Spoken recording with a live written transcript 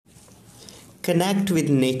Connect with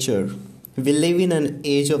nature. We live in an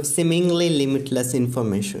age of seemingly limitless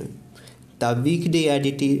information. The weekday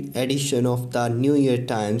edition of the New York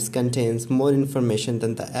Times contains more information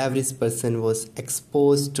than the average person was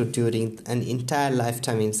exposed to during an entire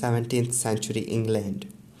lifetime in 17th century England.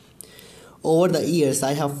 Over the years,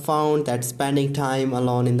 I have found that spending time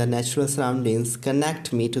alone in the natural surroundings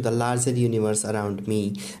connect me to the larger universe around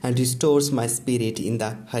me and restores my spirit in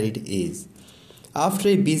the hurried age. After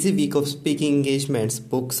a busy week of speaking engagements,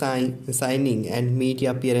 signing, and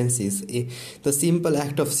media appearances, the simple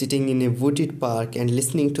act of sitting in a wooded park and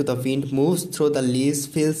listening to the wind moves through the leaves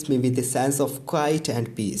fills me with a sense of quiet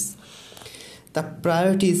and peace. The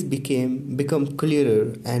priorities become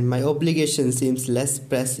clearer, and my obligation seems less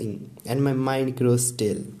pressing, and my mind grows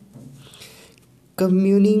still.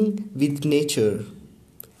 Communing with nature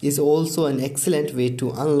is also an excellent way to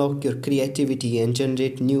unlock your creativity and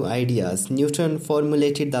generate new ideas. Newton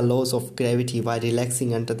formulated the laws of gravity while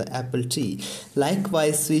relaxing under the apple tree.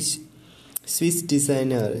 Likewise, Swiss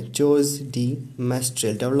designer Georges de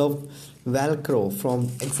Mestral developed Velcro from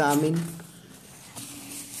examining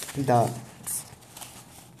the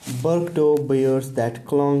Bordeaux bears that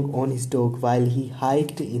clung on his dog while he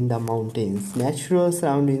hiked in the mountains. Natural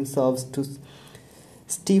surroundings serves to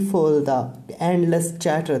stifle the endless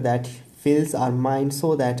chatter that fills our mind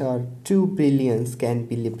so that our true brilliance can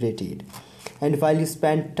be liberated. And while you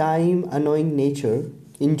spend time enjoying nature,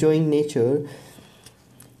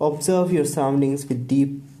 observe your surroundings with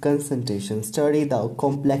deep concentration. Study the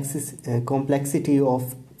complexity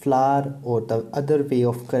of flower or the other way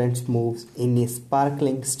of currents moves in a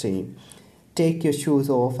sparkling stream. Take your shoes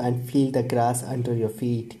off and feel the grass under your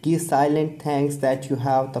feet. Give silent thanks that you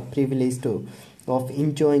have the privilege of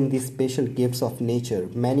enjoying these special gifts of nature.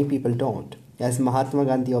 Many people don't. As Mahatma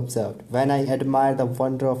Gandhi observed, when I admire the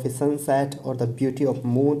wonder of a sunset or the beauty of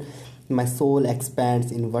moon, my soul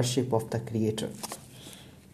expands in worship of the Creator.